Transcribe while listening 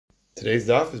Today's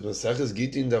daf is Maseches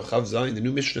Gittin Daf Chav Zayin. The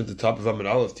new mission at the top of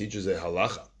Amud Aleph teaches a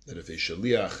halacha that if a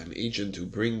shaliach, an agent who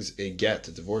brings a get,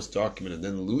 a divorce document, and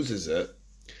then loses it,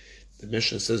 the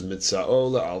Mishnah says mitzao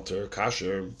la'alter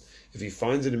kasher. If he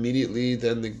finds it immediately,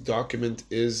 then the document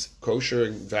is kosher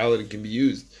and valid and can be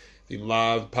used.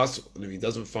 V'imlav pasul, and if he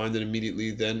doesn't find it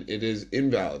immediately, then it is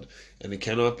invalid and it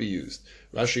cannot be used.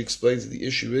 Rashi explains that the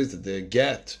issue is that the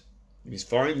get he's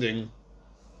finding.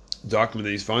 Document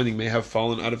that he's finding may have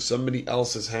fallen out of somebody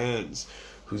else's hands,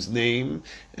 whose name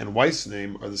and wife's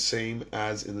name are the same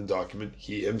as in the document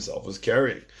he himself was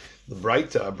carrying. The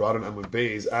Braita brought an Amud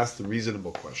Beis asked the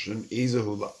reasonable question: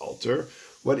 Ezahu la'alter?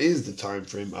 What is the time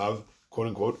frame of quote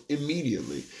unquote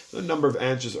immediately? A number of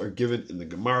answers are given in the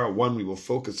Gemara. One we will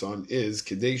focus on is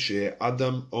Kedei she'eh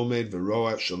Adam omed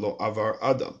v'roa shelo avar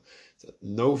Adam.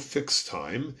 No fixed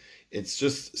time. It's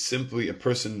just simply a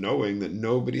person knowing that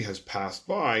nobody has passed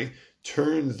by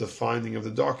turns the finding of the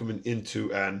document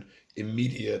into an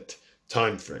immediate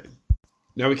time frame.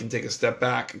 Now we can take a step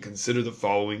back and consider the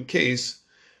following case,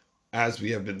 as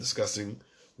we have been discussing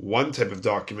one type of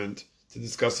document, to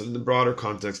discuss it in the broader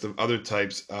context of other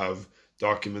types of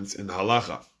documents in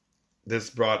halacha. This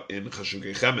brought in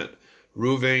Chashukei Chemet.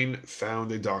 Ruvain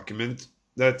found a document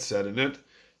that said in it,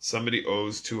 somebody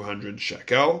owes 200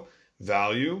 shekel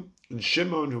value. And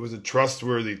Shimon, who was a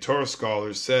trustworthy Torah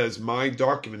scholar, says, my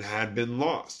document had been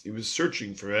lost. He was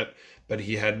searching for it, but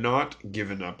he had not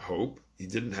given up hope. He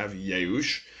didn't have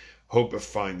yeush, hope of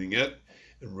finding it.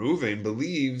 And Reuven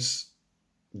believes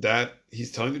that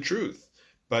he's telling the truth.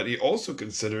 But he also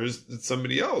considers that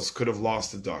somebody else could have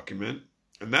lost the document,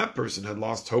 and that person had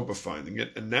lost hope of finding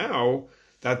it. And now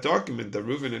that document that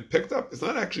Reuven had picked up is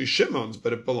not actually Shimon's,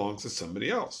 but it belongs to somebody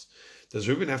else. Does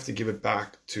Reuven have to give it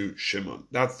back to Shimon?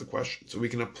 That's the question. So we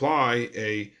can apply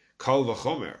a kal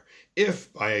v'chomer.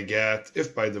 If by a get,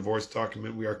 if by a divorce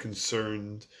document, we are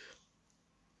concerned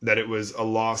that it was a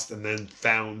lost and then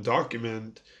found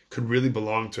document, could really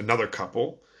belong to another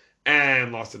couple,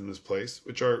 and lost it in this place,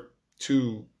 which are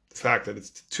the fact that it's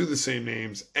to the same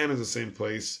names and in the same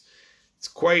place, it's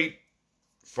quite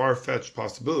far-fetched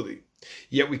possibility.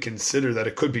 Yet we consider that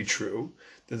it could be true,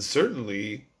 then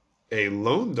certainly a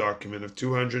loan document of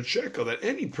 200 shekel that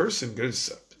any person is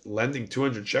lending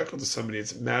 200 shekel to somebody,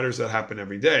 it's matters that happen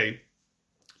every day.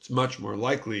 It's much more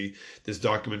likely this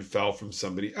document fell from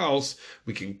somebody else.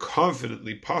 We can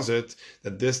confidently posit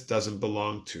that this doesn't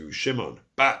belong to Shimon.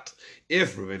 But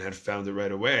if Reuven had found it right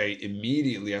away,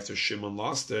 immediately after Shimon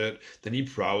lost it, then he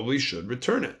probably should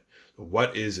return it.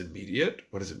 What is immediate?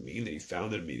 What does it mean that he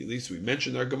found it immediately? So we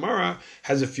mentioned our Gemara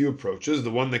has a few approaches. The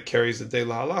one that carries the day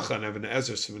lahalacha and Even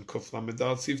Ezer Siman Kuf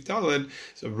Lamedal Siv Taled.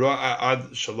 So Ro'a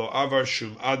Ad Shalo Avar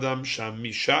Shum Adam Sham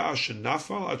Misha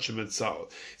Shenafal Ad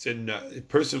Shemetzal. So a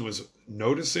person was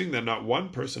noticing that not one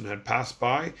person had passed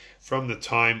by from the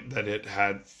time that it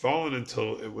had fallen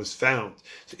until it was found.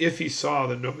 So if he saw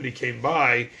that nobody came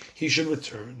by, he should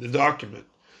return the document.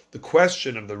 The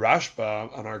question of the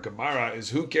Rashba on our Gemara is,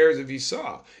 who cares if he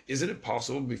saw? Isn't it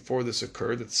possible before this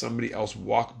occurred that somebody else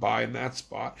walked by in that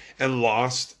spot and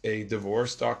lost a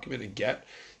divorce document, a get,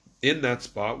 in that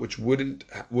spot, which wouldn't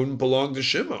belong to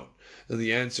Shimon? So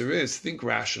the answer is, think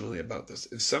rationally about this.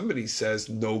 If somebody says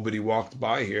nobody walked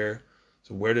by here,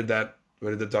 so where did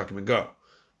the document go?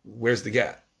 Where's the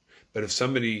get? But if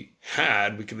somebody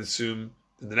had, we can assume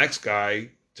that the next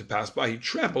guy to pass by, he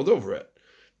trampled over it.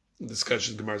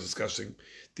 Gemara is discussing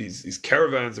these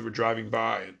caravans that were driving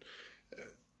by, and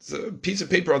it's a piece of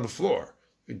paper on the floor,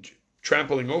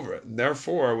 trampling over it. And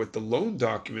therefore, with the loan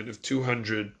document of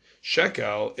 200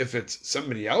 shekel, if it's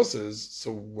somebody else's,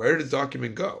 so where did the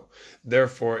document go?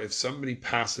 Therefore, if somebody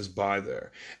passes by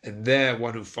there, and then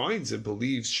one who finds it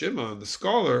believes Shimon, the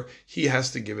scholar, he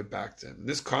has to give it back to him. And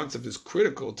this concept is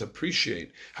critical to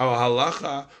appreciate how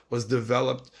halacha was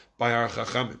developed by our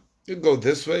chachamim. It could go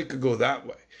this way, it could go that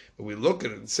way. But we look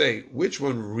at it and say, which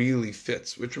one really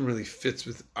fits? Which one really fits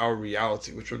with our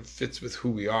reality? Which one fits with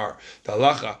who we are? The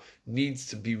halacha needs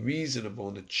to be reasonable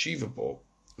and achievable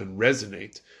and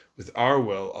resonate with our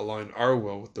will, align our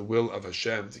will with the will of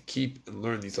Hashem, to keep and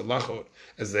learn these halachot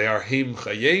as they are him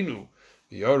chayenu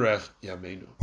v'yorech yameinu.